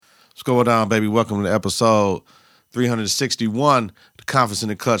What's going on, baby? Welcome to episode 361, the Confidence in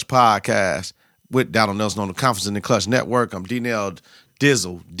the Clutch podcast with Donald Nelson on the Confidence in the Clutch Network. I'm D-Nail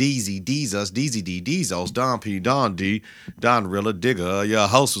Dizzle, Deezy, Deezus, Deezy D, Deezos, Don P, Don D, Don Rilla, Digger, your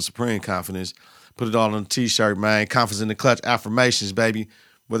host of Supreme Confidence. Put it all on a t-shirt, man. Confidence in the Clutch affirmations, baby.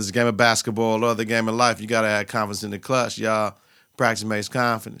 Whether it's a game of basketball or other game of life, you got to have confidence in the clutch, y'all. Practice makes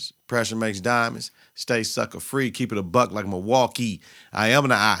confidence. Pressure makes diamonds. Stay sucker free. Keep it a buck like Milwaukee. I am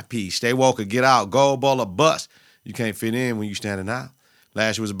an IP. Stay woke or get out. Gold ball or bust. You can't fit in when you standing out.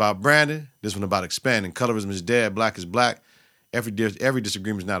 Last year was about branding. This one about expanding. Colorism is dead. Black is black. Every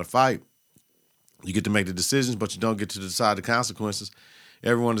disagreement is not a fight. You get to make the decisions, but you don't get to decide the consequences.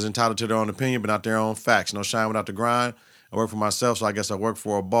 Everyone is entitled to their own opinion, but not their own facts. No shine without the grind. I work for myself, so I guess I work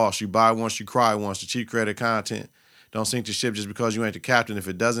for a boss. You buy once, you cry once. The cheap credit content. Don't sink the ship just because you ain't the captain. If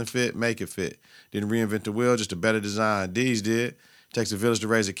it doesn't fit, make it fit. Didn't reinvent the wheel, just a better design. D's did. Takes a village to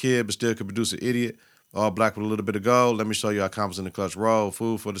raise a kid, but still could produce an idiot. All black with a little bit of gold. Let me show you how confidence in the clutch roll.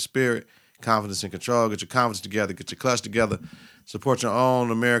 Food for the spirit. Confidence in control. Get your confidence together. Get your clutch together. Support your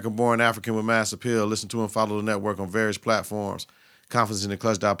own American-born African with mass appeal. Listen to and follow the network on various platforms.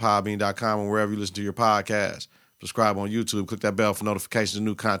 ConfidenceInTheClutch.podbean.com and wherever you listen to your podcast. Subscribe on YouTube. Click that bell for notifications of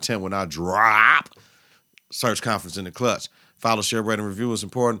new content when I drop. Search Confidence in the Clutch. Follow, share, rate, and review is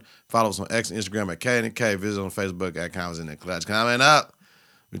important. Follow us on X and Instagram at KITK. Visit on Facebook at Confidence in the Clutch. Coming up,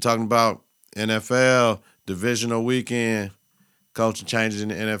 we're talking about NFL, divisional weekend, coaching changes in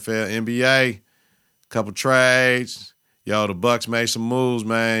the NFL, NBA, couple trades. Yo, the Bucks made some moves,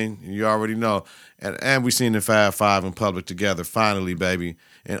 man. You already know. And we seen the 5-5 in public together, finally, baby.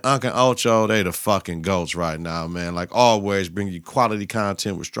 And Unc and Ocho, they the fucking goats right now, man. Like always, bring you quality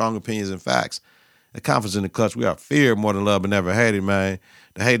content with strong opinions and facts. The Confidence in the Clutch, we are feared more than love but never hated, man.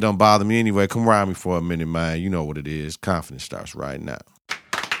 The hate don't bother me anyway. Come ride me for a minute, man. You know what it is. Confidence starts right now.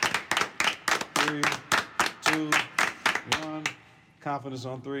 3, 2, 1. Confidence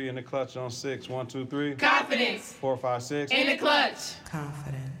on 3, in the clutch on 6. 1, 2, 3. Confidence. 4, 5, 6. In the clutch.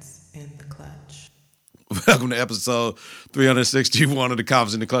 Confidence in the clutch. Welcome to episode 361 of the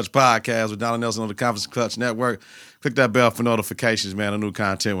Confidence in the Clutch podcast with Donald Nelson on the Confidence in the Clutch Network. Click that bell for notifications, man. A new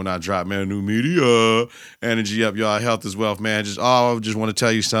content when I drop, man. New media. Energy up, y'all. Health is wealth, man. I just want to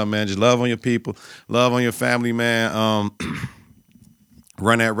tell you something, man. Just love on your people. Love on your family, man.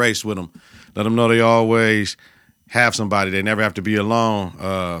 Run that race with them. Let them know they always have somebody. They never have to be alone.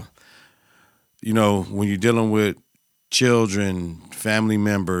 When you're dealing with children, family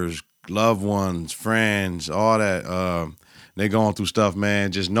members, loved ones, friends, all that, they going through stuff,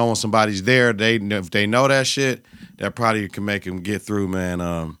 man. Just knowing somebody's there, if they know that shit, that probably can make them get through,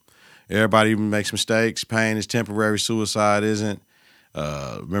 man. Everybody makes mistakes. Pain is temporary. Suicide isn't.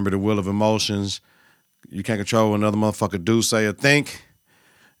 Remember the wheel of emotions. You can't control what another motherfucker do, say, or think.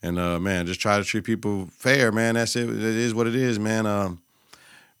 And, man, just try to treat people fair, man. That's it. It is what it is, man.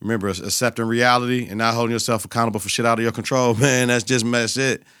 Remember, accepting reality and not holding yourself accountable for shit out of your control, man. That's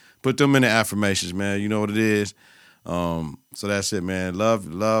it. Put them in the affirmations, man. You know what it is. So that's it, man. Love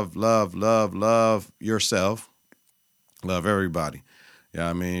yourself. Love everybody. Yeah,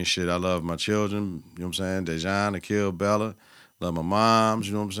 I mean, shit, I love my children, you know what I'm saying? Dejan, Akil, Bella. Love my moms,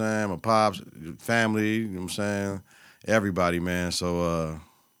 you know what I'm saying? My pops, family, you know what I'm saying? Everybody, man. So,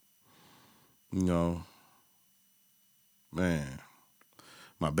 man.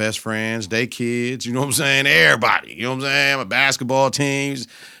 My best friends, they kids, you know what I'm saying? Everybody, you know what I'm saying? My basketball teams,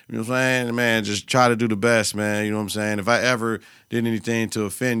 you know what I'm saying? Man, just try to do the best, man, you know what I'm saying? If I ever did anything to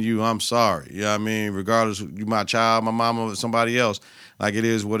offend you, I'm sorry, you know what I mean? Regardless, you my child, my mama, or somebody else, like it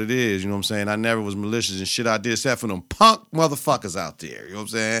is what it is, you know what I'm saying? I never was malicious and shit I did except for them punk motherfuckers out there, you know what I'm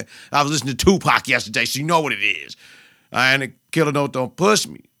saying? I was listening to Tupac yesterday, so you know what it is. I ain't a killer, don't push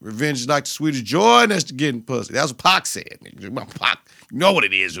me. Revenge is like the sweetest joy next to getting pussy. That's what Pac said. Pac, you know what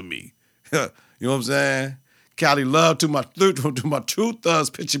it is with me. You know what I'm saying? Cali love to my true thugs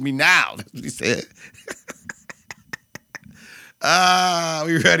picture me now. That's what he said.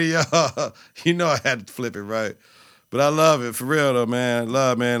 We ready, y'all? You know I had to flip it, right? But I love it, for real, though, man.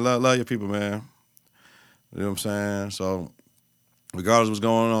 Love your people, man. You know what I'm saying? So, regardless of what's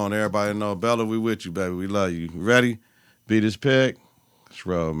going on, everybody know, Bella, we with you, baby. We love you. Ready? Beat this pick? Let's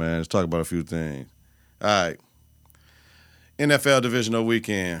roll, man. Let's talk about a few things. All right. NFL divisional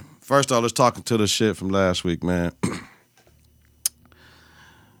weekend. First off, let's talk to the shit from last week, man.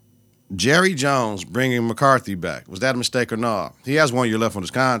 Jerry Jones bringing McCarthy back. Was that a mistake or not? He has 1 year left on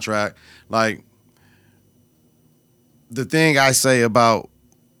his contract. Like, the thing I say about,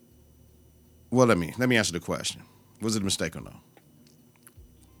 let me answer the question. Was it a mistake or no?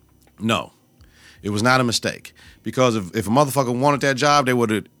 No. It was not a mistake. Because if a motherfucker wanted that job, they would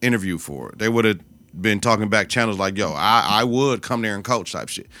have interviewed for it. They would have been talking back channels like, yo, I would come there and coach type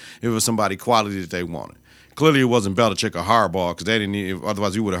shit. If it was somebody quality that they wanted. Clearly it wasn't Belichick or Harbaugh because they didn't need,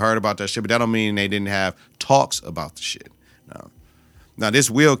 otherwise you would have heard about that shit, but that don't mean they didn't have talks about the shit. No. Now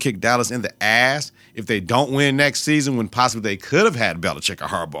this will kick Dallas in the ass if they don't win next season when possibly they could have had Belichick or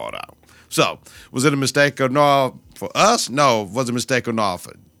Harbaugh out. So, was it a mistake or no for us? No. Was it a mistake or no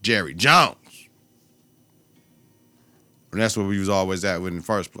for Jerry Jones? And that's where we was always at in the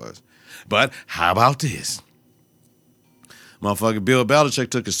first place. But how about this? Motherfucker Bill Belichick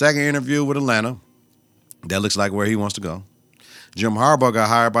took a second interview with Atlanta. That looks like where he wants to go. Jim Harbaugh got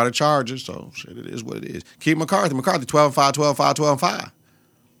hired by the Chargers, so shit, it is what it is. Keep McCarthy 12-5, 12-5, 12-5.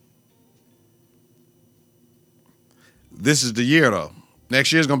 This is the year, though.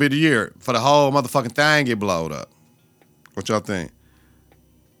 Next year's going to be the year for the whole motherfucking thing get blowed up. What y'all think?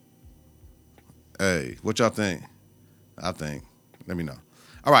 Hey, what y'all think? I think. Let me know.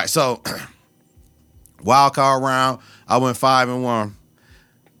 All right, so wild card round, I went 5-1.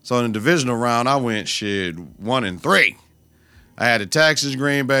 So in the divisional round, I went 1-3. I had the Texas,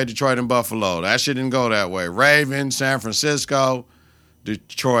 Green Bay, Detroit, and Buffalo. That shit didn't go that way. Ravens, San Francisco,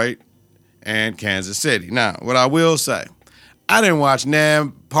 Detroit, and Kansas City. Now, what I will say, I didn't watch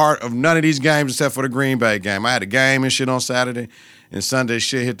part of none of these games except for the Green Bay game. I had a game and shit on Saturday, and Sunday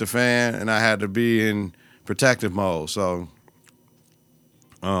shit hit the fan, and I had to be in protective mode. So,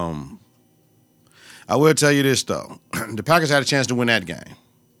 I will tell you this, though. The Packers had a chance to win that game.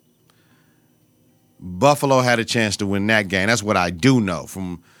 Buffalo had a chance to win that game. That's what I do know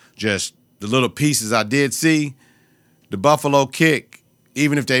from just the little pieces I did see. The Buffalo kick,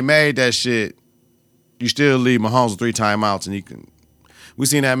 even if they made that shit, you still leave Mahomes with 3 timeouts, and we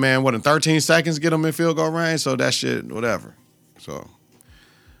seen that man, in 13 seconds get him in field goal range, so that shit, whatever. So,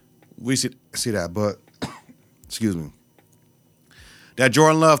 we see that, but, excuse me. That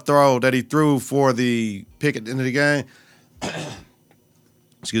Jordan Love throw that he threw for the pick at the end of the game,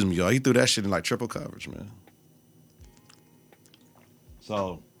 excuse me, y'all, he threw that shit in like triple coverage, man.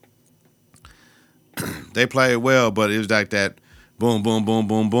 So, they played well, but it was like that boom, boom, boom,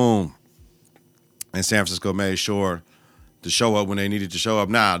 boom, boom. And San Francisco made sure to show up when they needed to show up.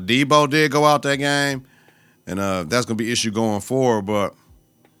 Now, Debo did go out that game, and that's going to be an issue going forward, but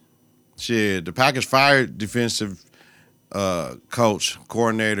shit, the Packers fired defensive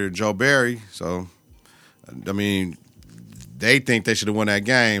coordinator Joe Barry, so, I mean, they think they should have won that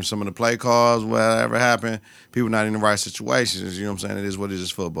game. Some of the play calls, whatever happened, people not in the right situations, you know what I'm saying? It is what it is,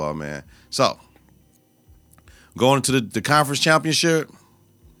 football, man. So, going into the conference championship,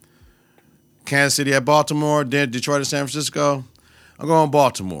 Kansas City at Baltimore, then Detroit and San Francisco. I'm going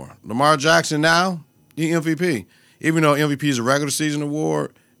Baltimore. Lamar Jackson now, he MVP. Even though MVP is a regular season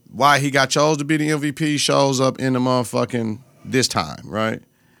award, why he got chose to be the MVP shows up in the motherfucking this time, right?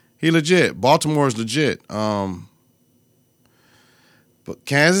 He legit. Baltimore is legit. But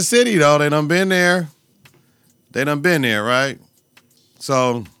Kansas City, though, they done been there. They done been there, right?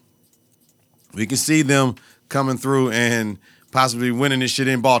 So we can see them coming through and possibly winning this shit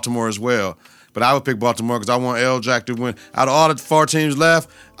in Baltimore as well. But I would pick Baltimore because I want L. Jack to win. Out of all the 4 teams left,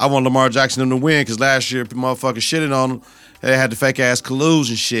 I want Lamar Jackson to win because last year motherfuckers shitted on him. They had the fake-ass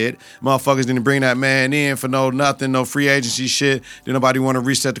collusion shit. Motherfuckers didn't bring that man in for nothing, no free agency shit. Didn't nobody want to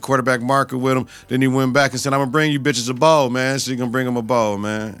reset the quarterback market with him. Then he went back and said, I'm going to bring you bitches a bowl, man. So you going to bring him a bowl,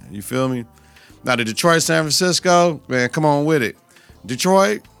 man. You feel me? Now, the Detroit, San Francisco, man, come on with it.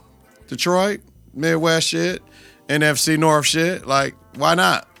 Detroit, Midwest shit, NFC North shit. Like, why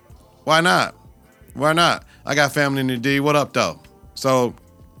not? Why not? Why not? I got family in the D. What up, though? So,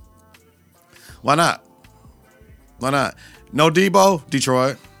 why not? Why not? No Debo,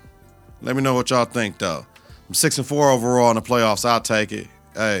 Detroit. Let me know what y'all think, though. I'm 6-4 overall in the playoffs. I'll take it.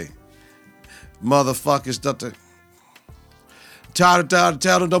 Hey, motherfuckers,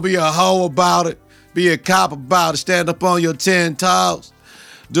 tell them don't be a hoe about it. Be a cop about it. Stand up on your 10 toes.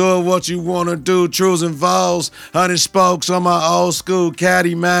 Doing what you want to do, trues and vows, 100 spokes on my old school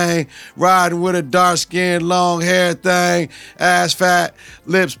caddy, man. Riding with a dark-skinned, long-haired thing. Ass fat,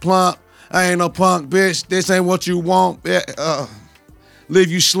 lips plump. I ain't no punk, bitch. This ain't what you want.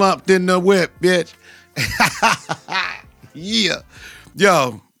 Leave you slumped in the whip, bitch. Yeah.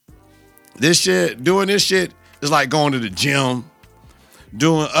 Yo, doing this shit is like going to the gym,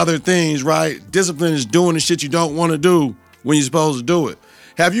 doing other things, right? Discipline is doing the shit you don't want to do when you're supposed to do it.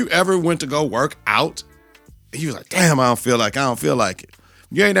 Have you ever went to go work out? He was like, damn, I don't feel like it.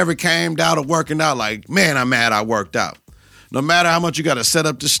 You ain't ever came down to working out like, man, I'm mad I worked out. No matter how much you got to set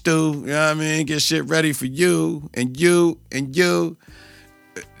up the stew, you know what I mean? Get shit ready for you and you and you.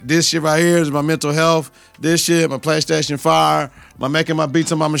 This shit right here is my mental health. This shit, my PlayStation 5, my making my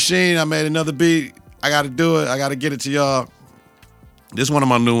beats on my machine. I made another beat. I got to do it. I got to get it to y'all. This one of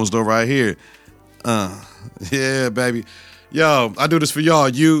my new ones though right here. Yeah, baby. Yo, I do this for y'all.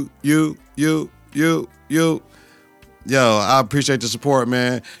 You. Yo, I appreciate the support,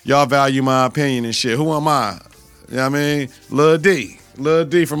 man. Y'all value my opinion and shit. Who am I? You know what I mean? Lil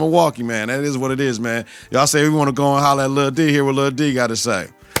D from Milwaukee, man. That is what it is, man. Y'all say we want to go and holler at Lil D, hear what Lil D got to say.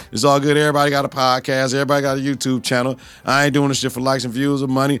 It's all good. Everybody got a podcast. Everybody got a YouTube channel. I ain't doing this shit for likes and views or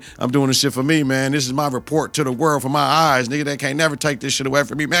money. I'm doing this shit for me, man. This is my report to the world from my eyes. Nigga, they can't never take this shit away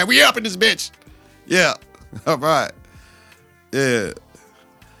from me, man. We up in this bitch. Yeah. All right. Yeah.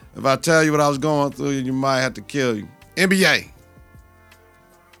 If I tell you what I was going through, you might have to kill you. NBA.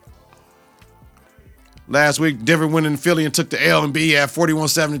 Last week, Denver went in Philly and took the L, and B had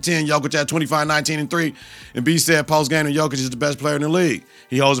 41-7-10. Jokic had 25-19-3. And B said post-game that Jokic is the best player in the league.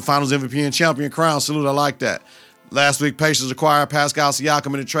 He holds the Finals MVP and champion crown. Salute, I like that. Last week, Pacers acquired Pascal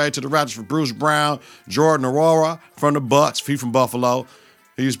Siakam in a trade to the Raptors for Bruce Brown, Jordan Aurora from the Bucks. He from Buffalo.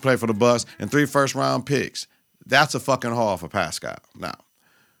 He used to play for the Bucks. And 3 first-round picks. That's a fucking haul for Pascal. Now,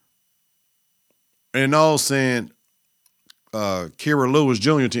 in all saying, Kira Lewis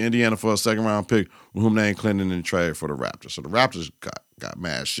Jr. to Indiana for a second-round pick, with whom they ain't Clinton in the trade for the Raptors. So the Raptors got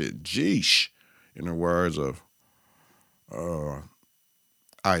mad shit. Jeesh, in the words of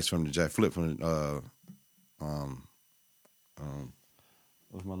Ice from the Jack Flip from the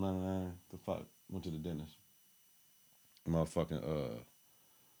what's my name? The fuck went to the dentist. Motherfucking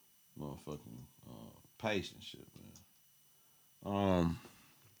patient shit, man.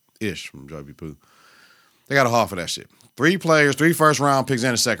 Ish from JB Pooh. They got a haul for that shit. 3 players, 3 first-round picks,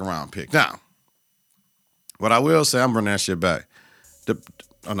 and a second-round pick. Now, what I will say, I'm running that shit back. That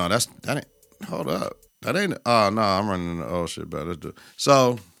ain't, hold up. That ain't, I'm running the old shit back. Let's do it.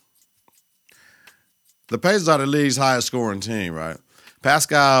 So, the Pacers are the league's highest scoring team, right?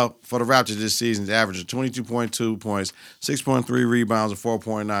 Pascal, for the Raptors this season, is averaging 22.2 points, 6.3 rebounds, and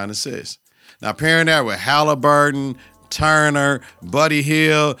 4.9 assists. Now, pairing that with Halliburton, Turner, Buddy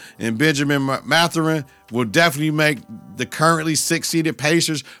Hield, and Benjamin Mathurin will definitely make the currently 6-seeded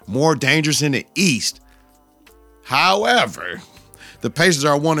Pacers more dangerous in the East. However, the Pacers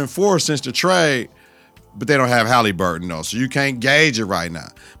are 1-4 since the trade, but they don't have Halliburton, though, so you can't gauge it right now.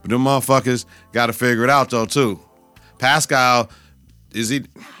 But them motherfuckers got to figure it out, though, too. Pascal, is he?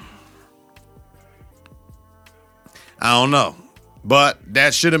 I don't know. But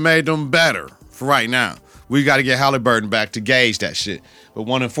that should have made them better for right now. We got to get Halliburton back to gauge that shit. But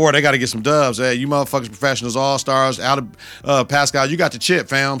 1-4, they got to get some dubs. Hey, you motherfuckers professionals, all-stars. Pascal, you got the chip,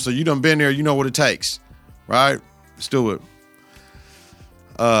 fam, so you done been there. You know what it takes, right? Let's do it.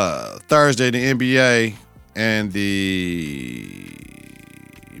 Thursday, the NBA and the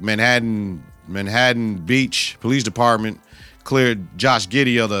Manhattan Beach Police Department cleared Josh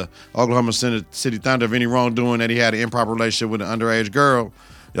Giddey of the Oklahoma City Thunder of any wrongdoing that he had an improper relationship with an underage girl.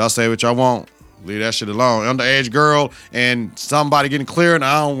 Y'all say what y'all want. Leave that shit alone. Underage girl and somebody getting cleared,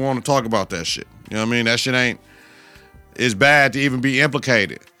 I don't want to talk about that shit. You know what I mean? That shit it's bad to even be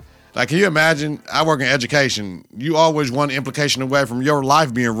implicated. Like, can you imagine? I work in education. You always want implication away from your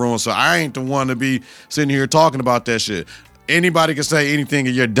life being ruined, so I ain't the one to be sitting here talking about that shit. Anybody can say anything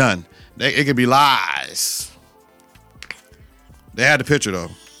and you're done. It could be lies. They had the picture,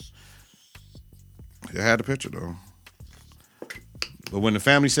 though. But when the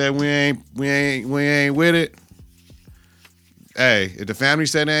family said we ain't with it, hey, if the family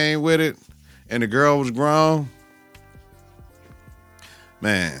said they ain't with it and the girl was grown,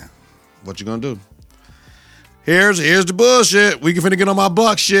 man, what you gonna do? Here's the bullshit. We can finna get on my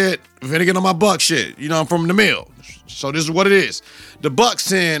buck shit. You know, I'm from the mill. So this is what it is. The Bucks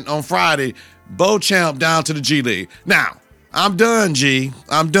send on Friday Beauchamp down to the G League. Now, I'm done, G.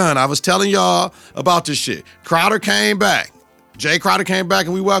 I'm done. I was telling y'all about this shit. Crowder came back. Jay Crowder came back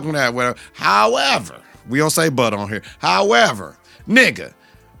and we welcome that. However, we don't say but on here. However, nigga,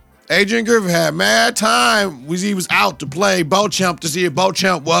 Adrian Griffin had mad time. He was out to play Beauchamp to see if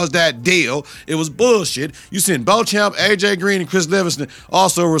Beauchamp was that deal. It was bullshit. You sent Beauchamp, AJ Green, and Chris Livingston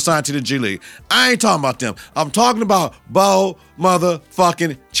also were signed to the G League. I ain't talking about them. I'm talking about Beau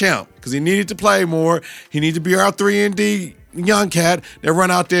motherfucking Champ because he needed to play more. He needed to be our 3-and-D young cat that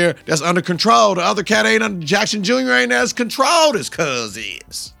run out there that's under control. The other cat ain't under Jackson Jr. ain't as controlled as cuz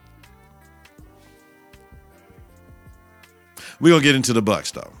is. We're going to get into the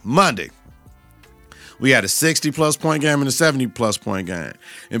Bucks, though. Monday, we had a 60-plus point game and a 70-plus point game.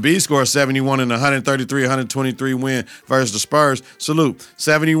 And B scored 71 in a 133-123 win versus the Spurs. Salute.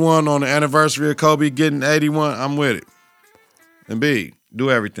 71 on the anniversary of Kobe getting 81. I'm with it. And B, do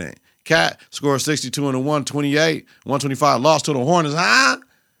everything. Cat scored 62 and a 128, 125, lost to the Hornets. Huh?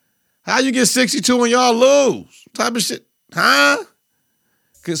 How you get 62 and y'all lose? What type of shit? Huh?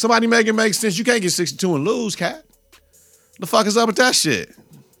 Can somebody make it make sense? You can't get 62 and lose, Cat. The fuck is up with that shit?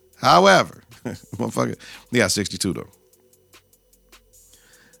 However, motherfucker, they got 62 though.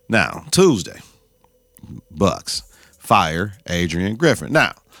 Now, Tuesday, Bucks fire Adrian Griffin.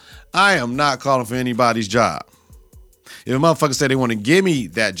 Now, I am not calling for anybody's job. If a motherfucker say they want to give me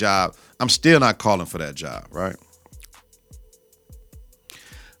that job, I'm still not calling for that job, right?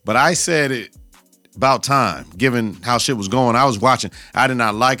 But I said it about time, given how shit was going. I was watching. I did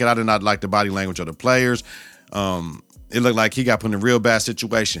not like it. I did not like the body language of the players. It looked like he got put in a real bad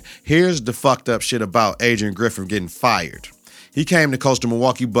situation. Here's the fucked up shit about Adrian Griffin getting fired. He came to coach the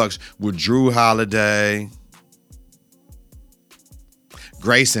Milwaukee Bucks with Drew Holiday,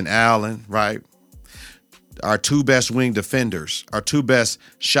 Grayson Allen, right? Our two best wing defenders, our two best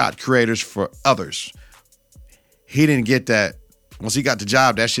shot creators for others. He didn't get that. Once he got the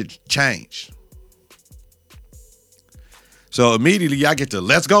job, that shit changed. So immediately I get to,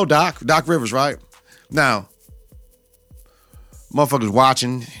 let's go, Doc Rivers, right? Now, motherfuckers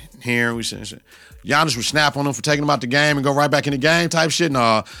watching, hearing, we saying shit. Giannis would snap on him for taking him out the game and go right back in the game type shit.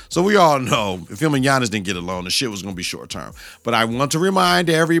 Nah. So we all know if him and Giannis didn't get along, the shit was going to be short term. But I want to remind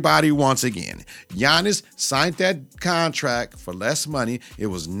everybody once again, Giannis signed that contract for less money. It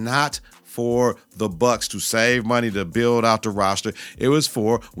was not for the Bucks to save money to build out the roster. It was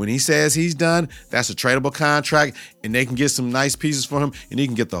for when he says he's done, that's a tradable contract, and they can get some nice pieces for him, and he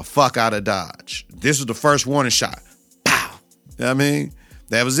can get the fuck out of Dodge. This was the first warning shot. Pow. You know what I mean?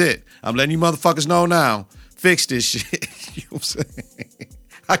 That was it. I'm letting you motherfuckers know now. Fix this shit. You know what I'm saying?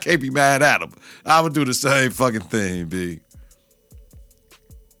 I can't be mad at him. I would do the same fucking thing, B.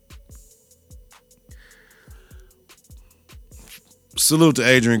 Salute to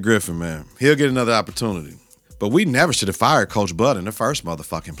Adrian Griffin, man. He'll get another opportunity. But we never should have fired Coach Bud in the first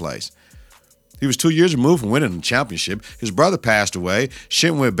motherfucking place. He was 2 years removed from winning the championship. His brother passed away.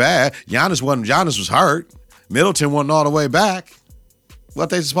 Shit went bad. Giannis was hurt. Middleton wasn't all the way back. What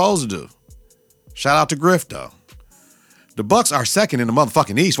they supposed to do? Shout out to Griff, though. The Bucks are second in the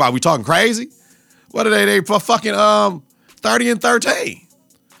motherfucking East. Why, we talking crazy? What are they? They fucking 30 and 13.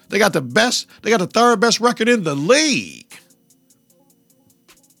 They got the third best record in the league.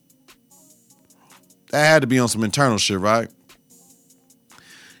 That had to be on some internal shit, right?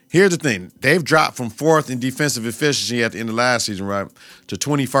 Here's the thing. They've dropped from 4th in defensive efficiency at the end of last season, right, to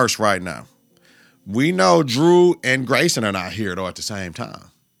 21st right now. We know Drew and Grayson are not here, though, at the same time.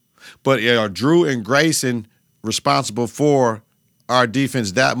 But are Drew and Grayson responsible for our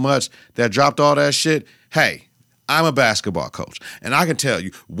defense that much that dropped all that shit? Hey, I'm a basketball coach, and I can tell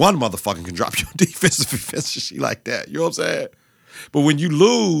you one motherfucker can drop your defensive efficiency like that. You know what I'm saying? But when you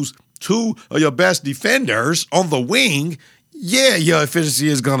lose two of your best defenders on the wing, yeah, your efficiency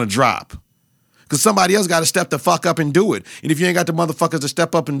is going to drop. Because somebody else got to step the fuck up and do it. And if you ain't got the motherfuckers to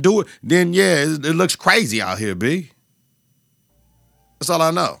step up and do it, then yeah, it looks crazy out here, B. That's all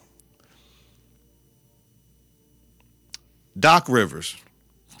I know. Doc Rivers,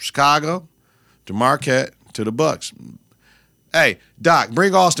 Chicago, to Marquette, to the Bucks. Hey, Doc,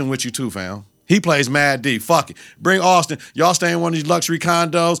 bring Austin with you too, fam. He plays mad D. Fuck it. Bring Austin. Y'all stay in one of these luxury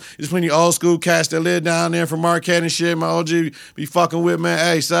condos. There's plenty of old school cats that live down there from Marquette and shit. My OG be fucking with, man.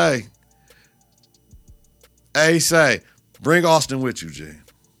 Hey, say, bring Austin with you, G.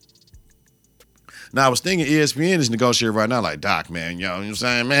 Now, I was thinking ESPN is negotiating right now, like, Doc, man, you know what I'm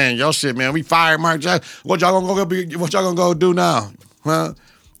saying? Man, your shit, man, we fired Mark Jackson. What y'all gonna go do now? Huh?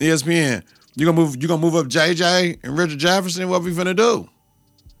 ESPN, you gonna move up JJ and Richard Jefferson? What we finna do?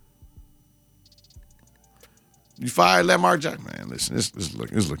 You fired Mark Jackson. Man, listen,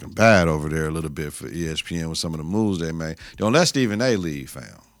 it's looking bad over there a little bit for ESPN with some of the moves they made. Don't let Stephen A leave,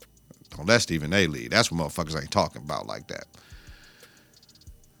 fam. Don't let Stephen A lead. That's what motherfuckers ain't talking about like that.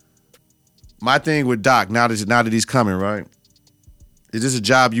 My thing with Doc, now that he's coming, right? Is this a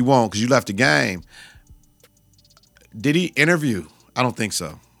job you want? Because you left the game. Did he interview? I don't think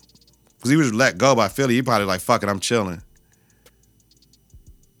so. Because he was let go by Philly. He probably like, fuck it, I'm chilling.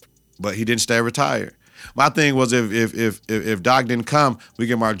 But he didn't stay retired. My thing was if Doc didn't come, we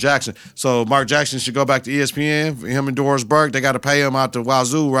get Mark Jackson. So Mark Jackson should go back to ESPN. Him and Doris Burke, they got to pay him out to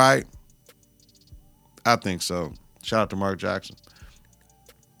Wazoo, right? I think so. Shout out to Mark Jackson.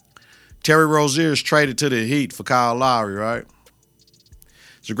 Terry Rozier is traded to the Heat for Kyle Lowry, right?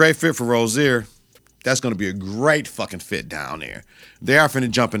 It's a great fit for Rozier. That's going to be a great fucking fit down there. They are finna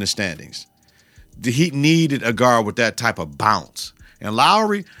jump in the standings. The Heat needed a guard with that type of bounce. And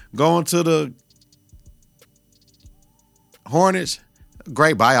Lowry going to the Hornets,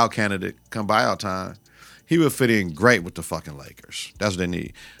 Great buyout candidate come buyout time. He would fit in great with the fucking Lakers. That's what they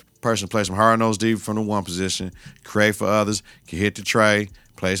need. Person play some hard-nosed D from the one position, create for others, can hit the tray,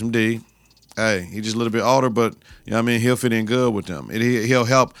 play some D. Hey, he's just a little bit older, but you know what I mean. He'll fit in good with them. He'll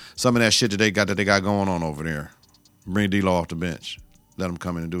help some of that shit that they got going on over there. Bring D-Lo off the bench, let him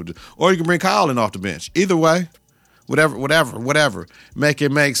come in and do it. Or you can bring Kyle in off the bench. Either way, whatever. Make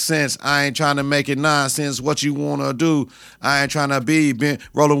it make sense. I ain't trying to make it nonsense. What you wanna do? I ain't trying to be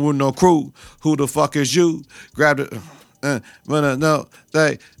rolling with no crew. Who the fuck is you? Grab the. No,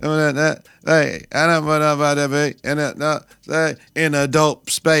 say, in a dope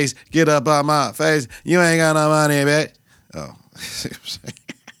space, get up on my face. You ain't got no money, bitch. Oh,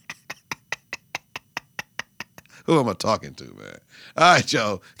 who am I talking to, man? All right,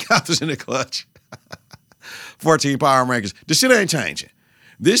 Joe, Confidence in the Clutch. 14 Power Rankings. This shit ain't changing.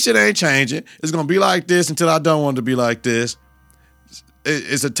 It's gonna be like this until I don't want it to be like this.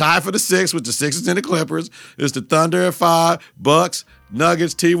 It's a tie for the 6 with the Sixers and the Clippers. It's the Thunder at 5, Bucks,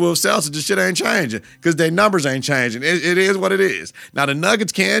 Nuggets, T-Wolves, Celtics. This shit ain't changing because their numbers ain't changing. It is what it is. Now, the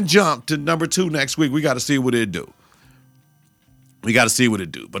Nuggets can jump to number 2 next week. We got to see what it do. But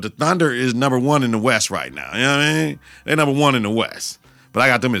the Thunder is number 1 in the West right now. You know what I mean? They're number 1 in the West. But I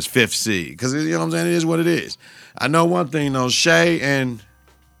got them as 5th seed because, you know what I'm saying? It is what it is. I know one thing, though. Shea and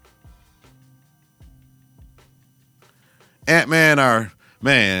Ant-Man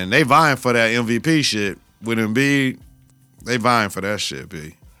they vying for that MVP shit with Embiid. They vying for that shit,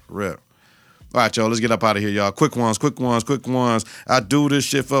 B. Rip. All right, y'all, let's get up out of here, y'all. Quick ones. I do this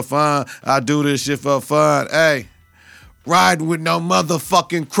shit for fun. Hey, riding with no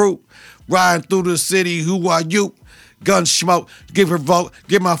motherfucking crew. Riding through the city, who are you? Gun smoke, give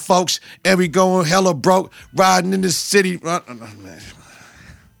my folks, and we going hella broke. Riding in the city.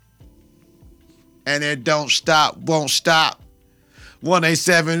 And it don't stop, won't stop.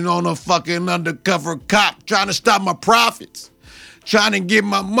 187 on a fucking undercover cop trying to stop my profits. Trying to get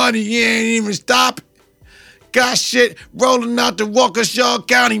my money, he ain't even stop it. Got shit rolling out to Waukesha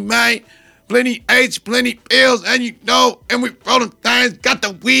County, man. Plenty H, plenty pills, and you know, and we rolling things. Got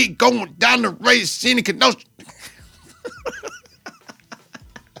the weed going down the race, scenic Kenosha.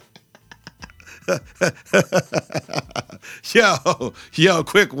 Yo,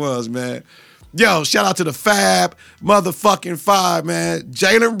 quick ones, man. Yo, shout out to the Fab motherfucking 5, man.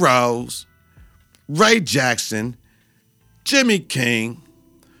 Jalen Rose, Ray Jackson, Jimmy King,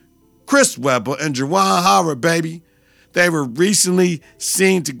 Chris Webber, and Juwan Howard, baby. They were recently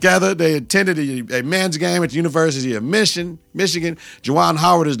seen together. They attended a men's game at the University of Michigan. Juwan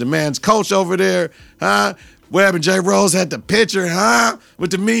Howard is the men's coach over there, huh? Webb and J. Rose had the picture, huh?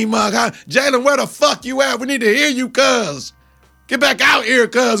 With the mean mug, huh? Jalen, where the fuck you at? We need to hear you, cuz. Get back out here,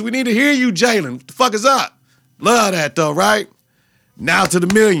 cuz. We need to hear you, Jalen. What the fuck is up? Love that, though, right? Now to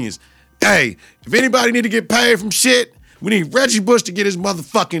the millions. Hey, if anybody need to get paid from shit, we need Reggie Bush to get his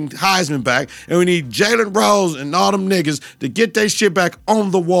motherfucking Heisman back, and we need Jalen Rose and all them niggas to get their shit back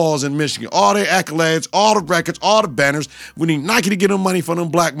on the walls in Michigan. All their accolades, all the records, all the banners. We need Nike to get them money for them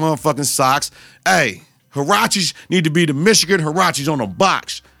black motherfucking socks. Hey, Hirachis need to be the Michigan Hirachis on a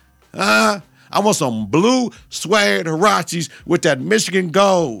box. I want some blue suede Hirachis with that Michigan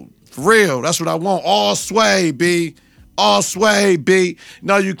gold. For real, that's what I want. All suede, B. All suede, B.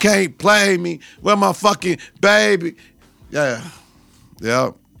 No, you can't play me. Where my fucking baby? Yeah.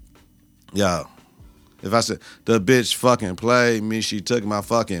 If I said, the bitch fucking played me, she took my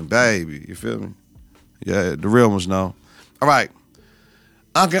fucking baby. You feel me? Yeah, the real ones know. All right.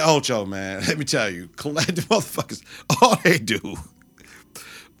 Uncle Ocho, man, let me tell you, collect the motherfuckers, all they do.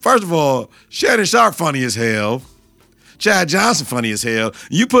 First of all, Shannon Sharp funny as hell. Chad Johnson funny as hell.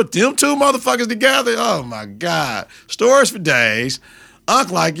 You put them two motherfuckers together, oh my God. Stories for days.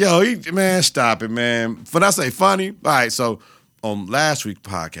 Unc like, yo, man, stop it, man. When I say funny, all right, so on last week's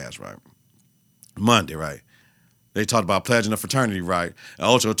podcast, right, Monday, right, they talked about pledging a fraternity, right, and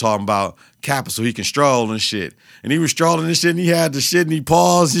Ocho talking about Kappa so he can stroll and shit. And he was strolling and shit, and he had the shit, and he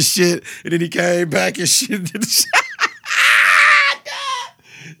paused and shit, and then he came back and shit.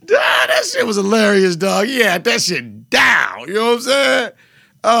 Dog, that shit was hilarious, dog. He had that shit down. You know what I'm saying?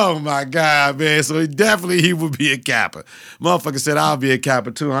 Oh, my God, man. So he would be a Kappa. Motherfucker said, I'll be a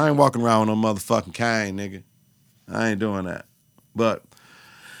Kappa, too. I ain't walking around with no motherfucking cane, nigga. I ain't doing that. But,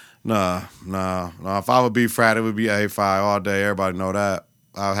 nah. If I would be frat, it would be A5 all day. Everybody know that.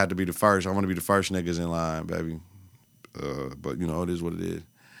 I had to be the first. I want to be the first niggas in line, baby. But, you know, it is what it is.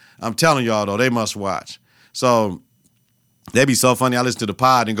 I'm telling y'all, though, they must watch. So, they be so funny. I listen to the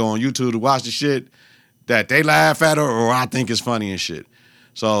pod and go on YouTube to watch the shit that they laugh at or I think is funny and shit.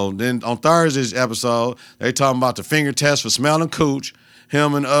 So then on Thursday's episode, they talking about the finger test for smelling cooch.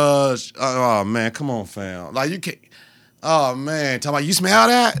 Him and oh man, come on, fam. Like you can't. Oh man, talking about you smell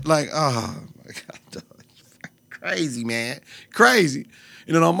that? Like oh my god, crazy man, crazy.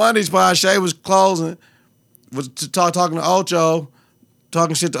 You know, on Monday's pod, Shay was closing, was talking to Ocho.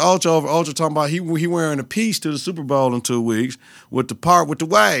 Talking shit to Ocho over Ocho talking about he wearing a piece to the Super Bowl in 2 weeks with the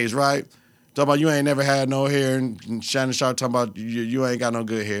waves, right? Talking about you ain't never had no hair, and Shannon Sharp talking about you ain't got no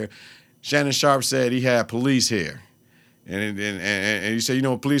good hair. Shannon Sharp said he had police hair, and he said, you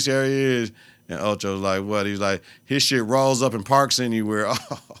know what police hair is? And Ocho was like, what? He's like, his shit rolls up and parks anywhere.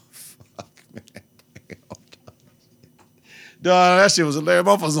 Oh, fuck, man. Dog, that shit was hilarious.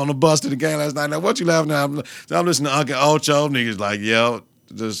 Both of us on the bus to the game last night. Now, what you laughing at? I'm listening to Uncle Ocho. Niggas like, yo,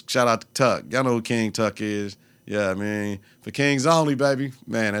 just shout out to Tuck. Y'all know who King Tuck is. Yeah, I mean, for Kings only, baby.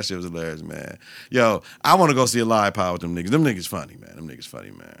 Man, that shit was hilarious, man. Yo, I want to go see a live pod with them niggas. Them niggas funny,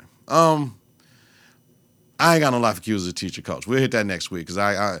 man. I ain't got no life accusers of teacher coach. We'll hit that next week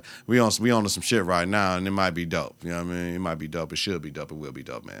because we on some shit right now, and it might be dope. You know what I mean? It might be dope. It should be dope. It will be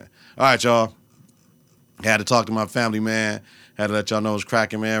dope, man. All right, y'all. Had to talk to my family, man. Had to let y'all know it's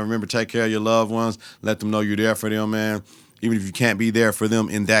cracking, man. Remember, take care of your loved ones. Let them know you're there for them, man. Even if you can't be there for them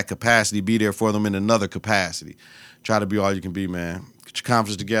in that capacity, be there for them in another capacity. Try to be all you can be, man. Get your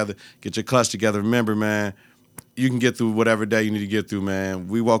confidence together. Get your clutch together. Remember, man, you can get through whatever day you need to get through, man.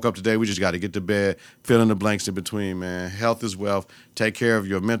 We woke up today. We just got to get to bed, fill in the blanks in between, man. Health is wealth. Take care of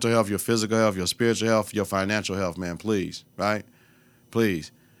your mental health, your physical health, your spiritual health, your financial health, man. Please, right?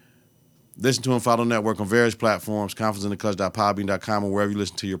 Please. Listen to and follow Network on various platforms, confidenceintheclutch.podbean.com, or wherever you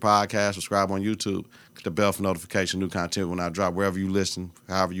listen to your podcast. Subscribe on YouTube. Click the bell for notification, new content when I drop, wherever you listen,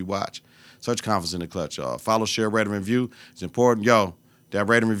 however you watch. Search Confidence in the Clutch, y'all. Follow, share, rate, and review. It's important. Yo, that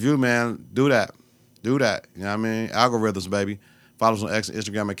rate and review, man, do that. Do that. You know what I mean? Algorithms, baby. Follow us on X and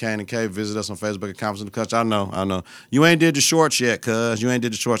Instagram at KITK. Visit us on Facebook at Confidence in the Clutch. I know. You ain't did the shorts yet, cuz. You ain't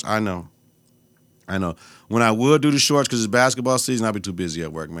did the shorts. I know. When I would do the shorts, because it's basketball season, I'll be too busy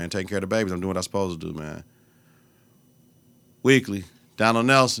at work, man. Taking care of the babies. I'm doing what I'm supposed to do, man. Weekly. Donald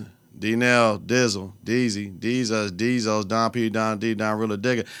Nelson, D-Nell, Dizzle, Deezy, Deezos, Deezos, Don P, Don D, Don Rilla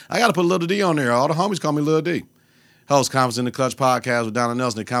Digger. I got to put Little D on there. All the homies call me Lil D. Host Confidence in the Clutch podcast with Donald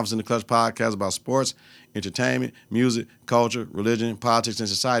Nelson. The Confidence in the Clutch podcast about sports, entertainment, music, culture, religion, politics, and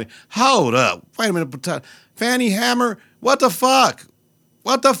society. Hold up. Wait a minute. Fanny Hammer, what the fuck?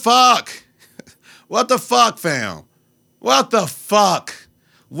 What the fuck? What the fuck, fam? What the fuck?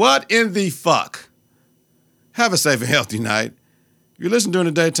 What in the fuck? Have a safe and healthy night. If you listen during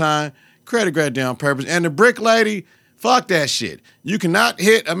the daytime, create a great day on purpose. And the brick lady, fuck that shit. You cannot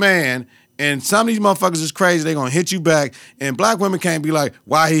hit a man, and some of these motherfuckers is crazy. They gonna hit you back, and black women can't be like,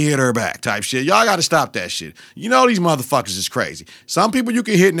 why he hit her back type shit. Y'all gotta stop that shit. You know these motherfuckers is crazy. Some people you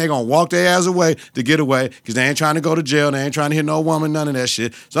can hit, and they gonna walk their ass away to get away because they ain't trying to go to jail. They ain't trying to hit no woman, none of that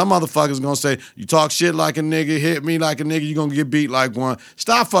shit. Some motherfuckers gonna say, you talk shit like a nigga, hit me like a nigga, you gonna get beat like one.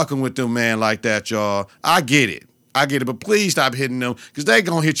 Stop fucking with them, man, like that, y'all. I get it, but please stop hitting them because they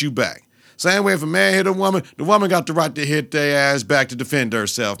gonna hit you back. Same way if a man hit a woman, the woman got the right to hit their ass back to defend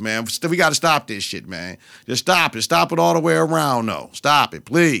herself, man. We got to stop this shit, man. Just stop it. Stop it all the way around, though. Stop it,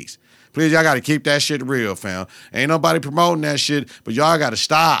 please. Please, y'all got to keep that shit real, fam. Ain't nobody promoting that shit, but y'all got to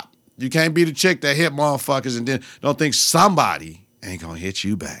stop. You can't be the chick that hit motherfuckers and then don't think somebody ain't going to hit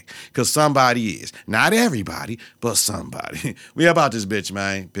you back. Because somebody is. Not everybody, but somebody. We about this bitch,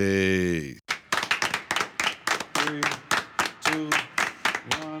 man. Peace. 3, 2,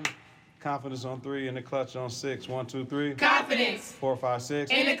 1. Confidence on 3, in the clutch on 6. 1, 2, 3. Confidence. 4, 5, 6.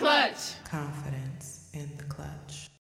 In the clutch. Confidence